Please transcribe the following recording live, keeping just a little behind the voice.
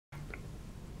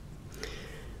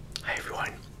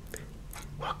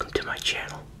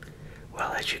channel.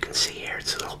 Well, as you can see here,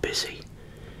 it's a little busy.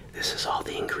 This is all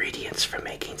the ingredients for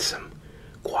making some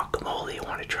guacamole. I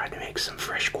want to try to make some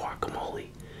fresh guacamole.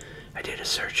 I did a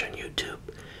search on YouTube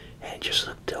and just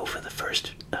looked over the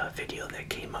first video that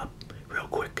came up real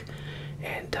quick.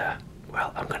 And,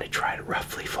 well, I'm going to try to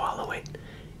roughly follow it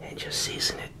and just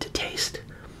season it to taste.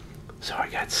 So I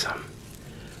got some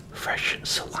fresh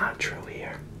cilantro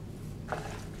here.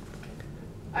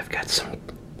 I've got some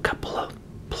couple of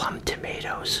plum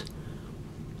tomatoes.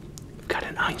 Got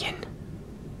an onion.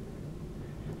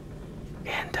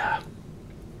 And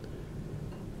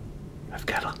I've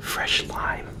got a fresh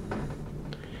lime.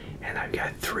 And I've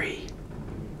got 3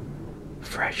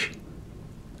 fresh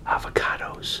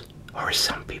avocados, or as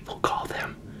some people call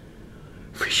them,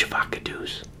 fresh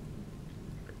avocados.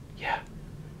 Yeah,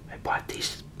 I bought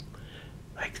these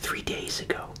like 3 days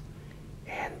ago,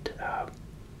 and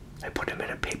I put them in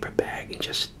a paper bag, and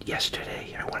just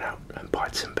yesterday I went out and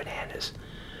bought some bananas.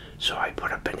 So I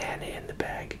put a banana in the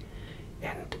bag,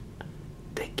 and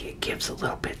it gives a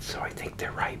little bit, so I think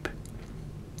they're ripe.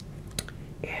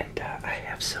 And I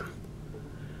have some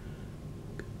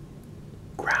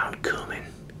ground cumin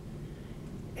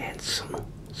and some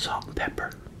salt and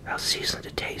pepper. I'll season to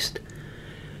taste.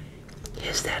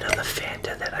 Here's that other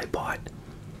Fanta that I bought,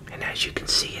 and as you can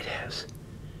see, it has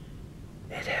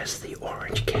the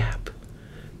orange cap,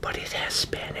 but it has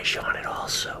Spanish on it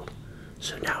also.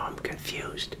 So now I'm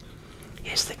confused.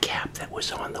 Here's the cap that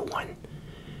was on the one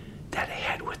that I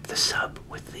had with the sub,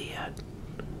 with the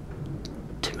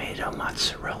tomato,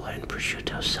 mozzarella, and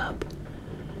prosciutto sub.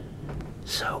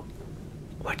 So,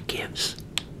 what gives?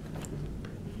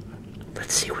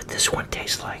 Let's see what this one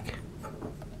tastes like.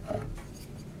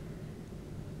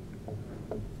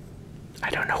 I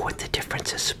don't know what the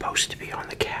difference is supposed to be on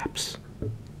the caps.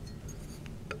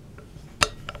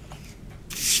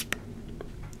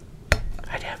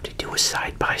 I'd have to do a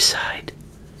side-by-side,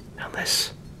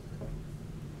 unless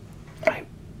my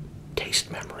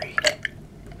taste memory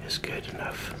is good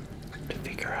enough to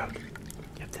figure out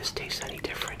if this tastes any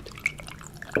different.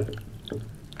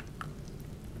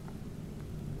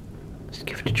 Let's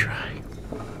give it a try.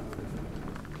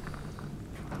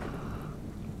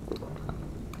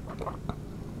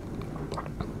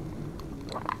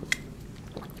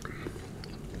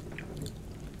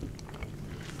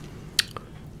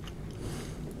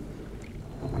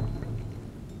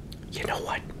 You know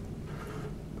what?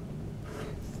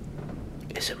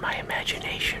 Is it my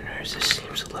imagination, or does this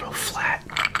seems a little flat?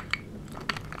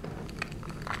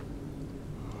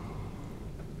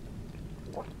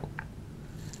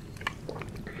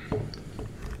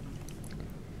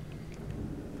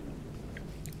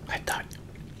 I thought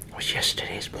was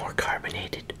yesterday's more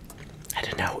carbonated. I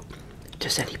don't know.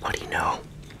 Does anybody know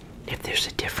if there's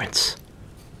a difference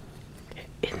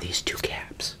in these 2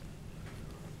 caps?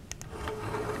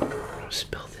 I'll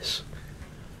spill this.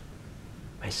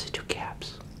 Where's the 2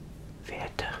 caps?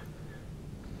 Fanta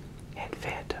and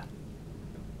Fanta.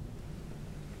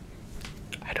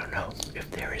 I don't know if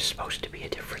there is supposed to be a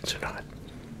difference or not.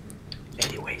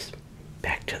 Anyways,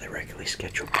 back to the regularly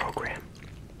scheduled program.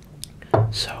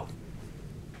 So,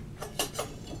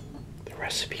 the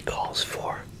recipe calls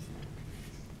for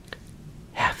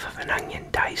half of an onion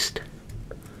diced.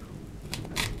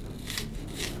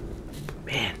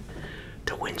 Man,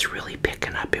 the wind's really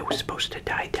picking up. It was supposed to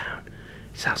die down.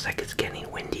 Sounds like it's getting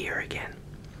windier again.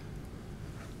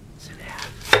 It's in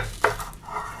half.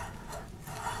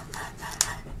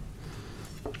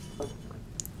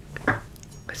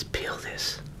 Let's peel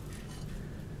this.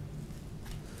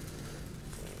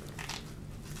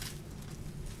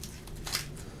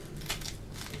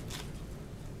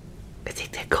 I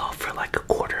think they call for like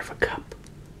 1/4 of a cup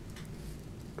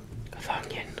of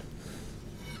onion.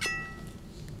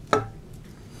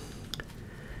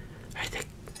 I think,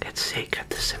 let's say, cut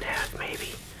this in half maybe.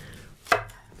 I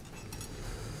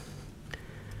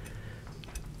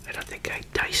don't think my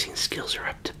dicing skills are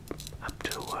up to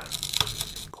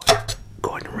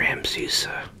Gordon Ramsay's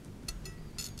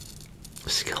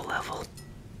skill level.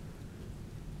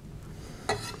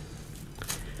 I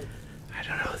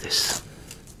don't know, this,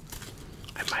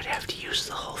 I might have to use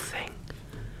the whole thing.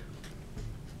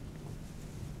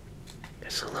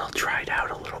 It's a little dried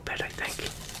out a little bit, I think.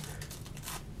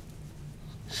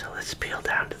 So let's peel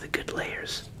down to the good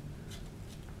layers.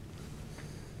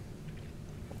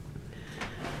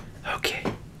 Okay.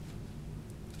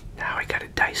 Now I gotta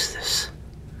dice this.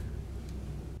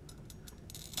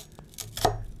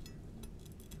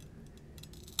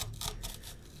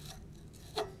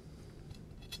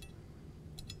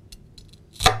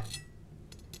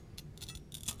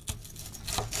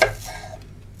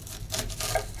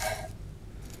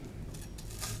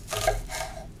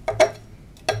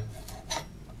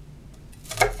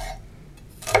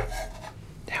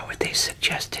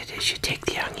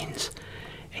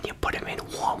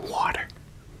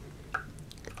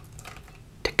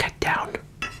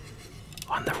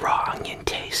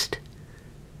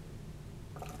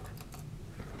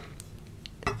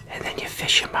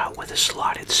 with a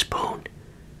slotted spoon.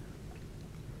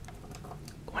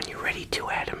 When you're ready to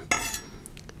add them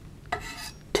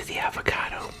to the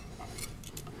avocado.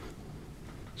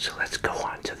 So let's go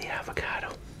on to the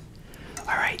avocado.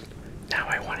 Alright, now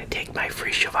I want to take my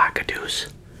fresh avocados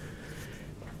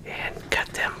and cut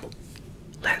them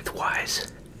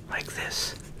lengthwise like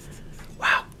this.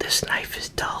 Wow, this knife is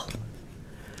dull.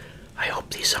 I hope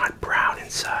these aren't brown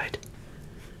inside.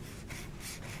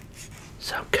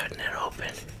 So I'm cutting it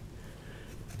open.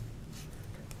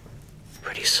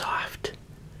 Pretty soft.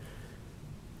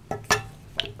 I'm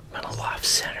gonna off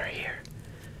center here.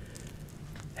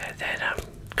 And then I'm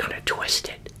gonna twist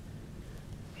it.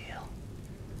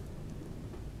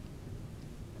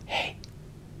 Hey,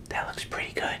 that looks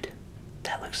pretty good.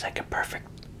 That looks like a perfect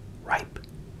ripe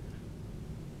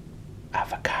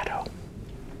avocado.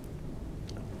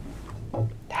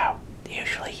 Now,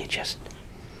 usually you just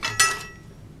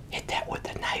hit that with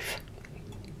a knife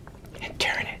and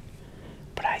turn it.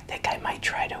 But I think I might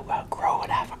try to grow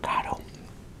an avocado.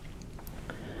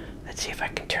 Let's see if I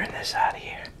can turn this out of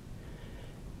here.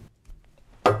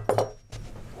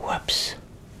 Whoops.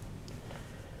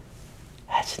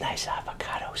 That's a nice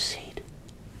avocado seed.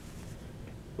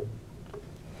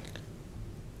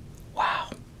 Wow.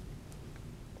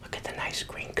 Look at the nice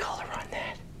green color on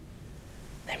that.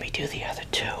 Let me do the other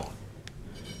two.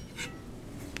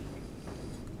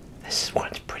 This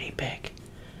one's pretty big.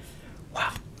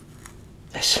 Wow.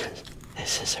 This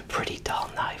is a pretty dull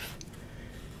knife.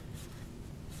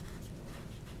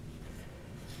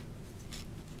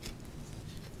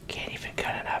 Can't even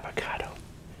cut an avocado.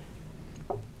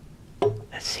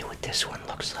 Let's see what this one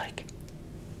looks like.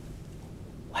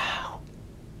 Wow.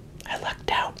 I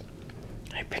lucked out.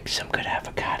 I picked some good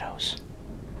avocados.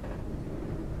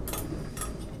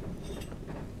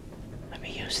 Let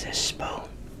me use this spoon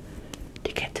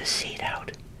to get the seed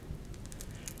out.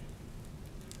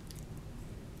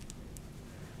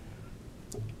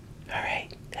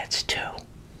 Alright, that's two.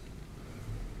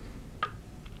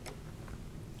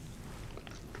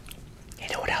 You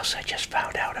know what else I just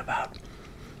found out about?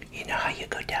 You know how you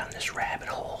go down this rabbit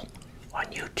hole on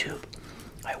YouTube?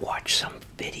 I watched some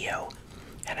video,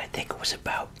 and I think it was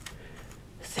about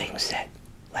things that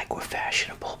like were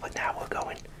fashionable, but now we're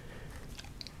going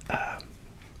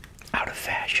out of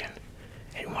fashion.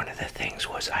 And one of the things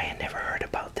was, I had never heard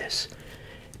about this.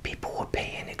 People were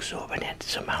paying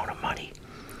exorbitant amount of money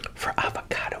for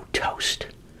avocado toast,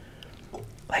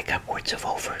 like upwards of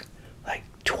over like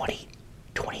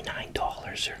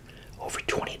 $29 or over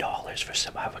 $20 for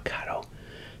some avocado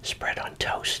spread on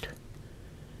toast.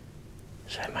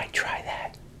 So I might try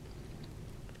that.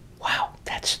 Wow,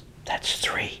 that's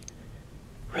three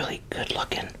really good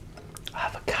looking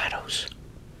avocados.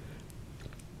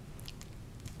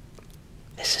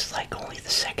 This is like only the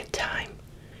second time,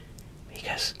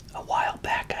 because a while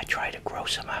back I tried to grow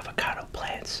some avocado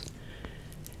plants,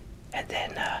 and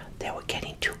then they were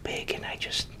getting too big and I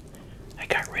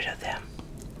got rid of them.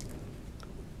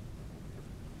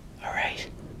 Alright,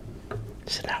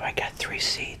 so now I got 3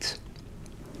 seeds.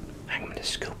 I'm going to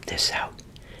scoop this out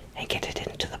and get it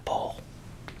into the bowl.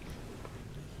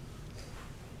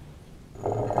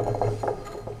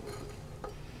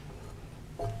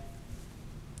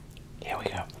 Here we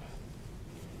go.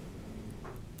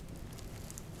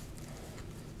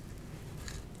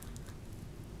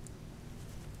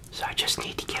 So I just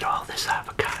need to get all this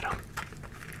avocado,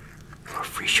 or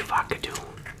fresh avocado,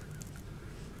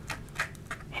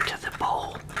 into the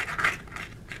bowl.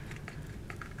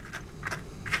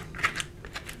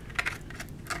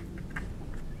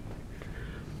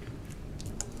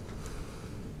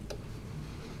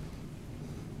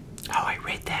 Oh, I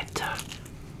read that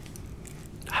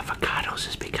avocados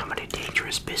is becoming a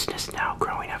dangerous business now,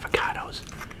 growing avocados.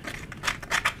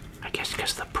 I guess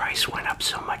because the price went up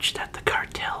so much that the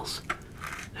cartels,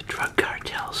 the drug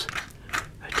cartels,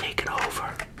 are taking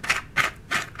over.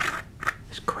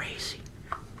 It's crazy.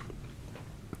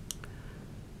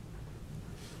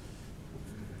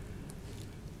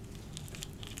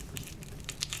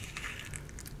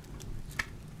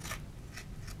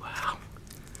 Wow.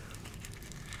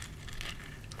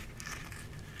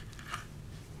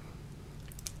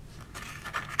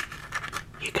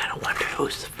 You gotta wonder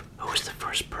who's the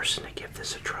first person to give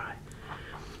this a try.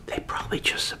 They probably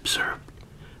just observed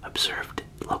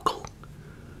local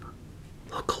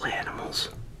animals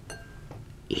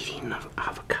eating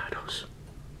avocados.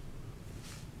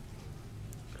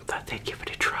 I thought they'd give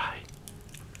it a try.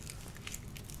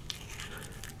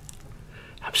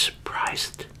 I'm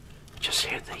surprised. Just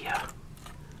hear the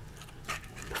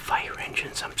fire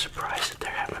engines. I'm surprised that they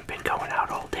haven't been going out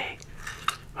all day.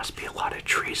 Must be a lot of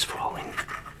trees falling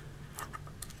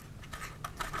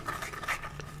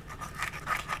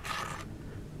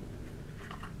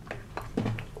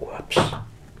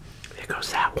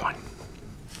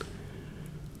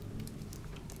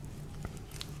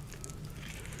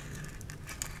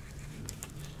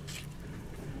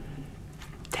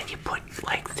put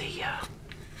you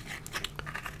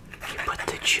put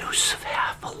the juice of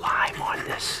half a lime on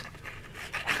this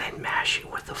and then mash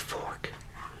it with a fork.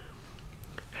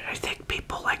 And I think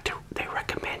people they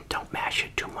recommend don't mash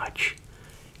it too much.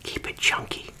 Keep it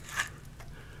chunky.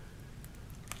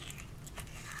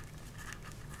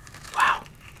 Wow,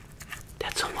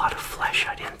 that's a lot of flesh.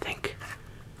 I didn't think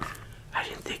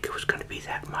it was going to be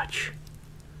that much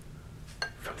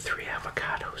from 3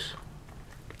 avocados.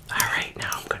 All right, now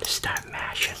I'm going to start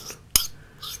mashing.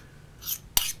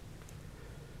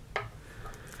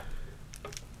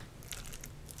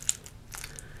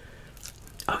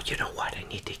 Oh, you know what? I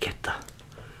need to get the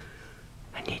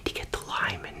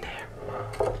lime in there.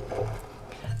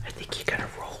 I think you gotta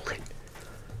roll it.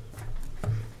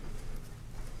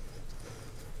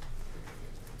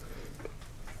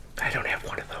 I don't have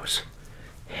one of those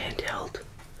handheld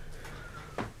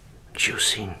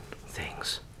juicing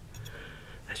things.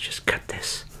 Let's just cut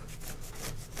this.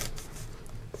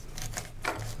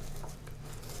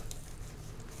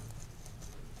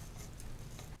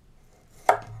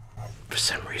 For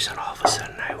some reason, all of a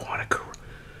sudden, I want a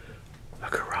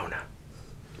Corona.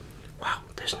 Wow,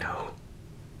 there's no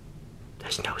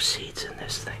seeds in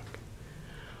this thing.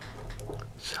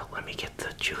 So let me get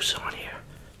the juice on here.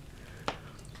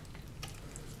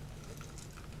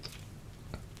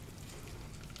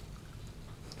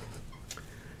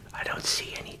 I don't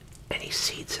see any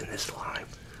seeds in this lime.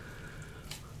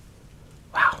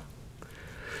 Wow.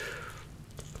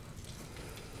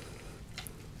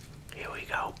 Here we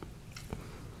go.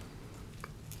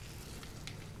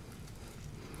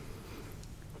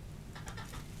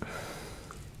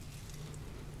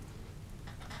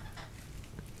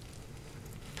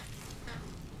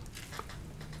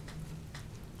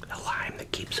 The lime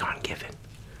that keeps on giving.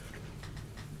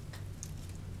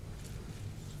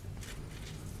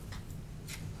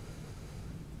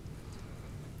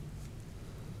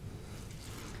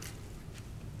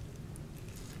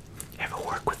 Ever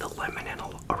work with a lemon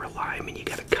or a lime and you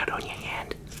get a cut on your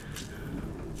hand?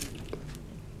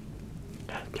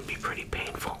 That can be pretty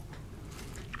painful.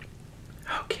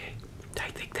 Okay, I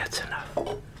think that's enough.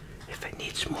 If it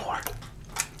needs more,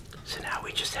 so now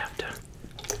we just have to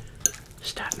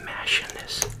start mashing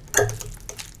this.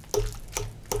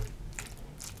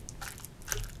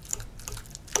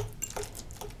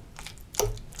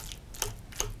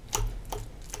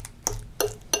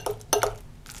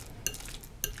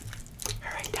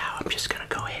 Alright, now I'm just gonna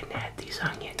go ahead and add these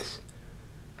onions.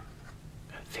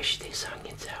 Fish these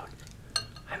onions out.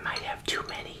 I might have too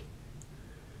many.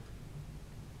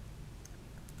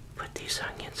 Put these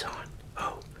onions on.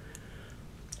 Oh,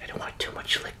 I don't want too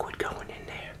much liquid going in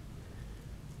there.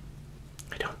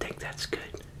 I don't think that's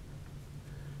good.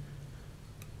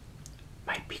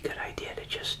 Might be a good idea to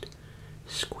just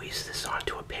squeeze this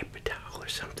onto a paper towel or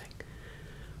something.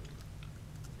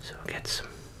 So get some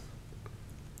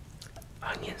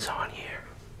onions on here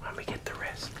when we get the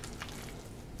rest.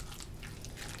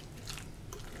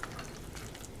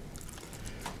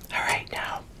 Alright,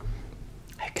 now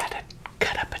I gotta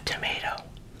cut up a tomato.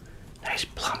 Nice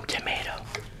plum tomato.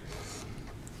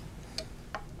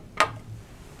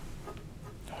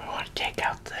 We want to take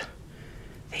out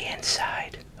the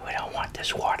inside. We don't want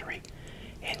this watery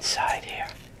inside here.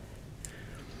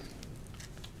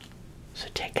 So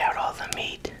take out all the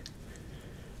meat.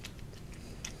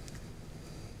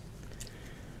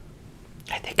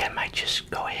 I think I might just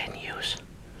go ahead and use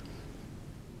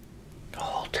the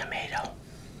whole tomato.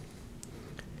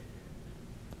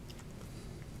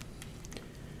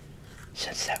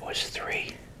 Since that was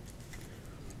 3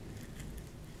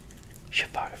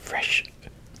 fresh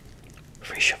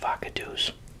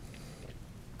avocados.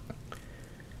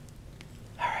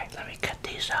 Alright, let me cut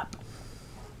these up.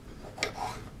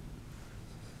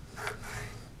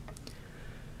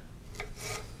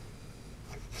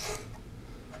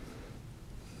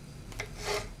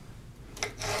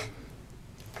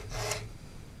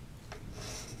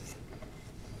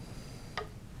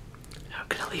 I'm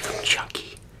gonna leave them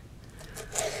chunky.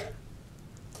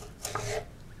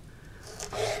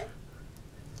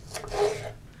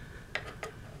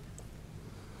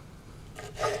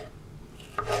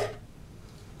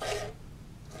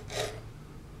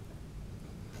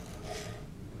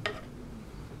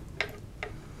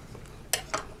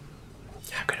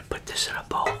 I'm gonna put this in a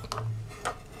bowl.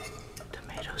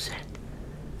 Tomatoes in.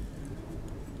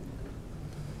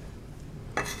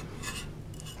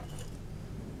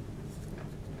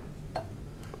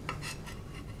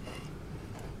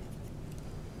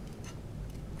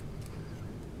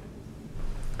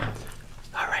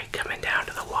 Alright, coming down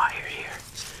to the wire here.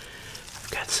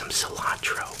 I've got some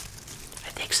cilantro. I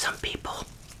think some people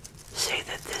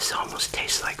this almost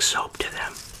tastes like soap to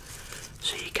them,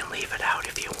 so you can leave it out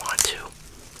if you want to.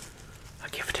 I'll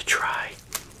give it a try.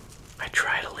 I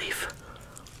try to leave.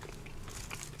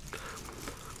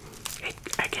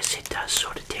 I guess it does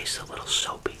sort of taste a little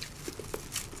soapy.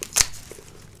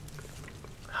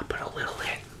 I'll put a little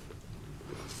in.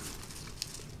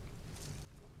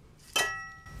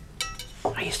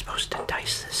 Are you supposed to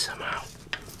dice this somehow?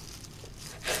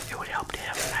 It would help to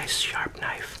have a nice sharp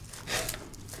knife.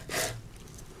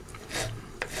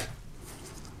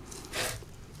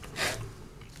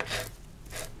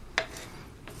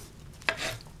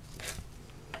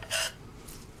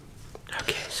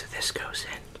 Okay, so this goes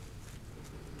in.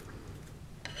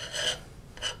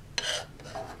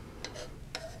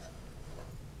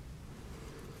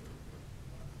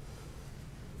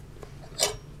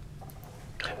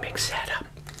 Mix that up.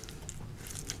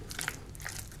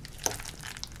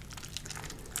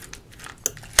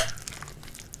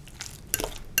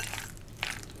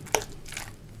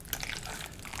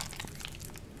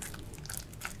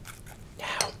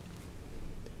 Now,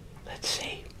 let's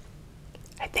see.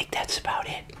 I think that's about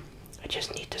it. I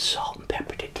just need the salt and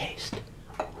pepper to taste.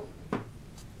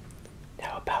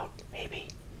 Now about maybe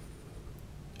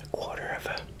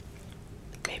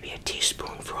maybe a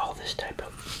teaspoon for all this type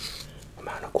of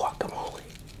amount of guacamole.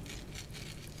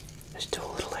 Let's do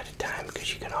a little at a time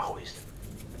because you can always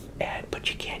add, but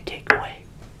you can't take away.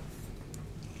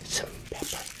 Some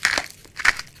pepper.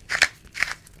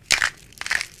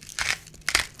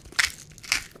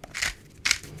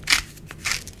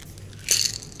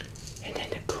 And then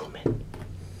the cumin.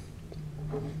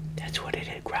 That's what it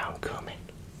is, ground cumin.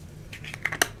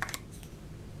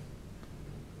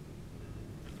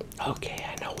 Okay,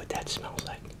 I know what that smells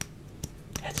like.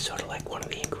 That's sort of like one of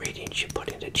the ingredients you put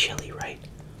into chili, right?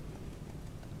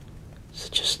 So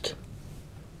just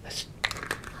let's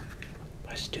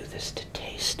do this to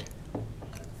taste.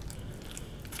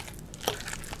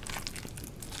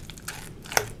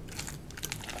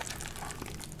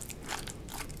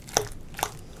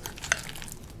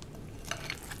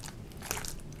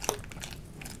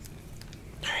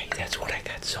 Alright, that's what I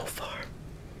got so far.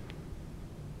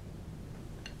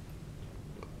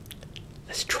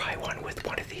 Let's try one with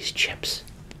one of these chips.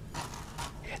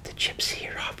 I got the chips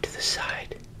here off to the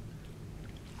side.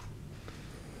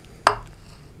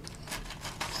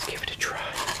 Let's give it a try.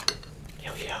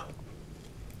 Here we go.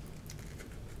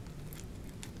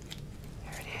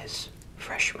 There it is.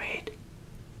 Fresh made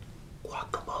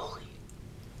guacamole.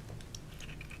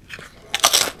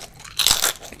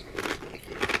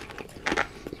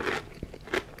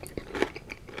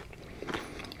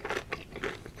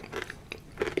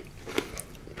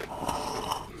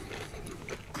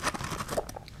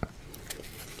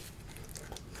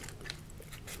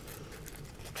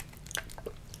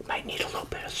 Might need a little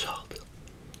bit of salt.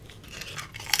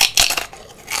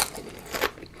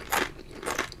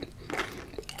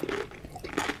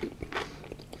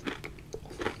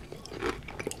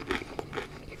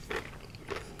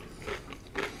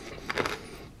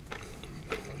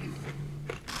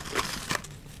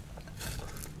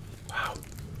 Wow.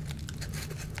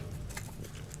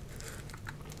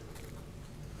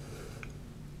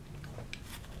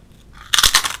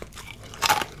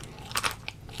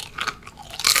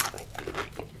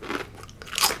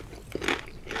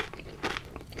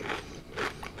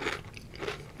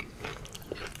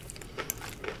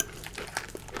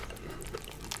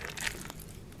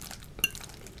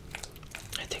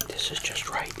 I think this is just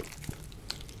right.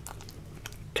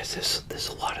 Because there's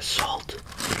a lot of salt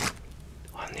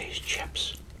on these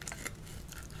chips.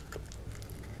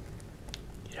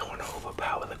 You don't want to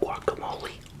overpower the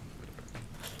guacamole.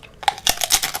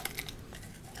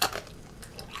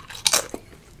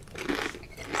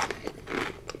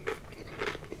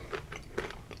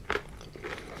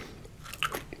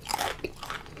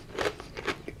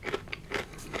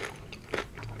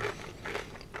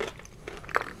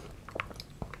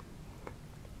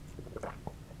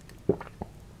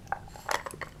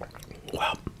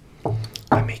 Well,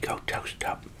 let me go toast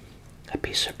up a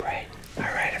piece of bread.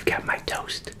 Alright, I've got my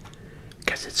toast.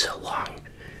 Because it's so long,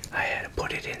 I had to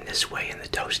put it in this way in the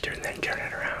toaster and then turn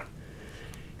it around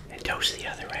and toast the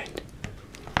other end.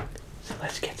 So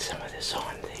let's get some of this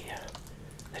on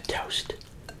the toast.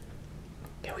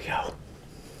 Here we go.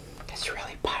 Let's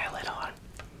really pile it on.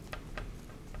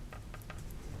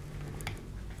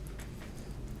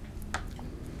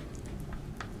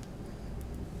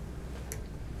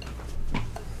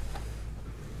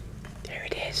 There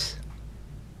it is.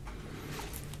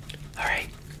 Alright.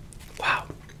 Wow.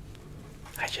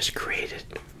 I just created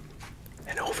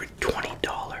an over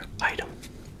 $20 item.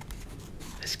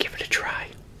 Let's give it a try.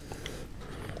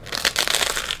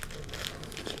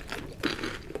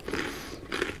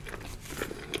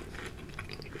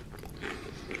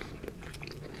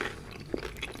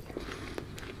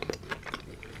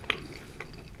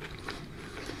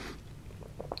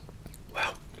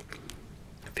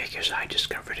 because I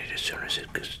discovered it as soon as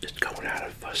it's going out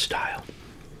of style.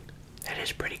 It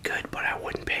is pretty good, but I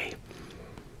wouldn't pay.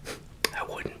 I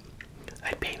wouldn't.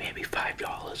 I'd pay maybe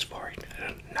 $5 for it.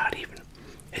 Not even.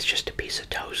 It's just a piece of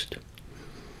toast.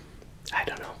 I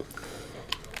don't know.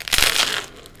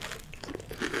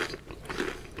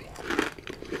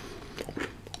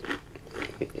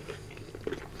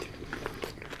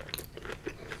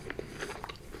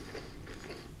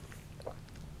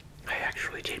 I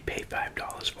actually did pay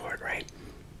 $5 for it, right?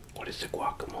 What does the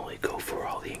guacamole go for?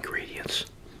 All the ingredients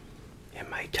and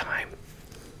my time.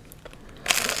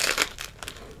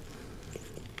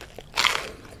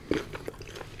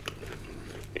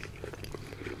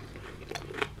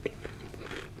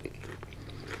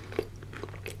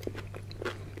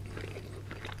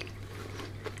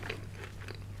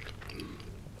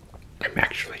 I'm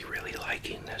actually really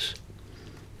liking this.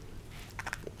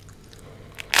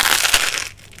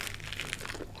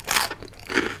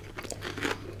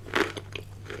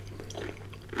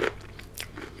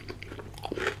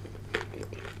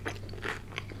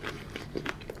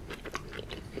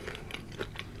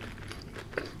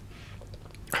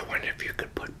 I wonder if you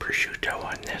could put prosciutto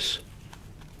on this.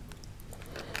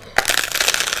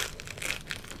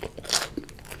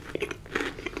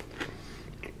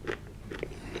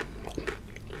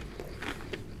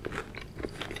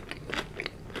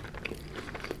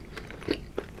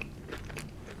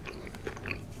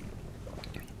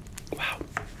 Wow,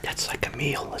 that's like a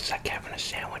meal. It's like having a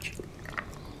sandwich.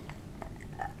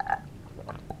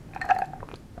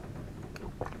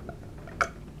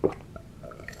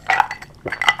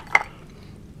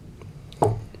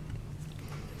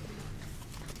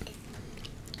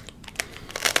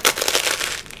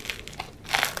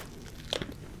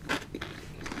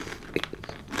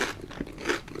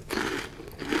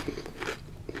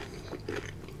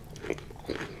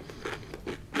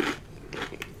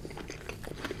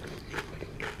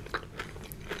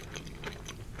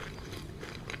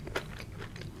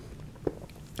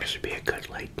 This would be a good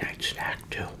late night snack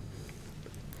too.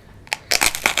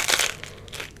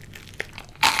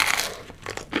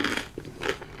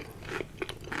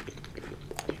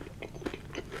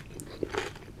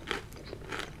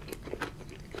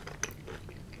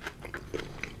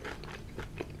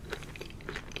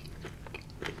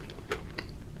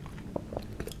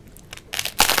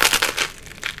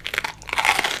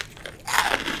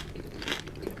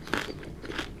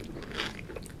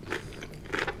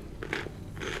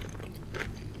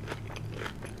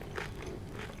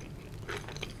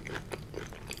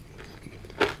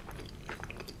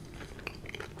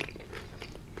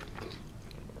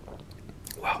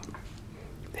 Well,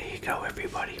 there you go,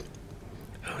 everybody.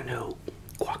 Who knew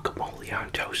guacamole on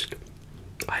toast?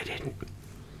 I didn't.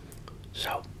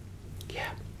 So,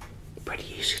 yeah, pretty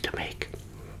easy to make.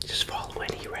 Just follow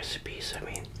any recipes. I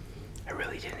mean, I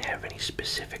really didn't have any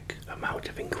specific amount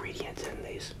of ingredients in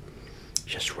these.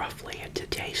 Just roughly and to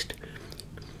taste.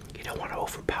 You don't want to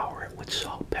overpower it with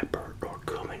salt, pepper, or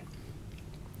cumin.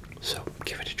 So,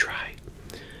 give it a try.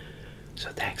 So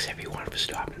thanks everyone for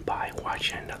stopping by and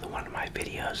watching another one of my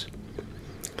videos.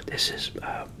 This is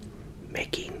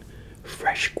making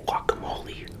fresh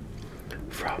guacamole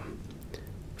from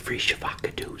fresh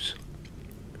avocados.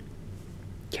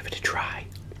 Give it a try.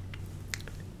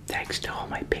 Thanks to all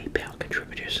my PayPal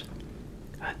contributors.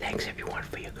 Thanks everyone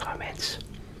for your comments.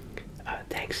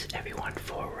 Thanks everyone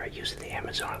for using the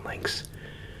Amazon links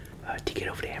to get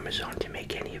over to Amazon to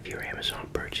make any of your Amazon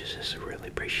purchases. I really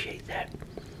appreciate that.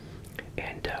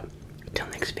 And until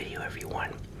next video,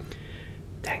 everyone,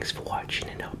 thanks for watching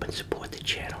and helping support the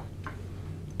channel.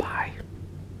 Bye.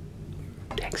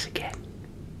 Thanks again.